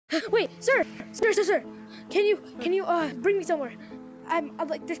Wait, sir. Can you bring me somewhere? I'm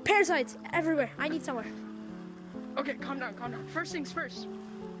like there's parasites everywhere. I need somewhere. Okay, calm down. First things first.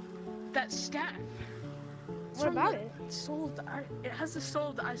 That staff. What about it? It has the soul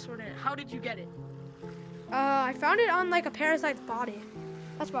of the ice sword in it. How did you get it? I found it on like a parasite's body.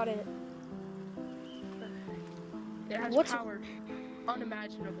 That's about it. It has What's power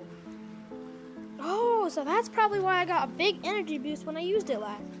unimaginable. Oh, so that's probably why I got a big energy boost when I used it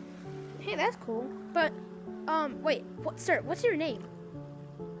last. Hey, that's cool. But, wait, sir, what's your name?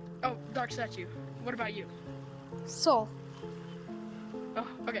 Oh, Dark Statue. What about you? Soul. Oh,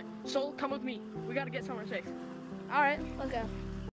 okay. Soul, come with me. We gotta get somewhere safe. All right, let's go.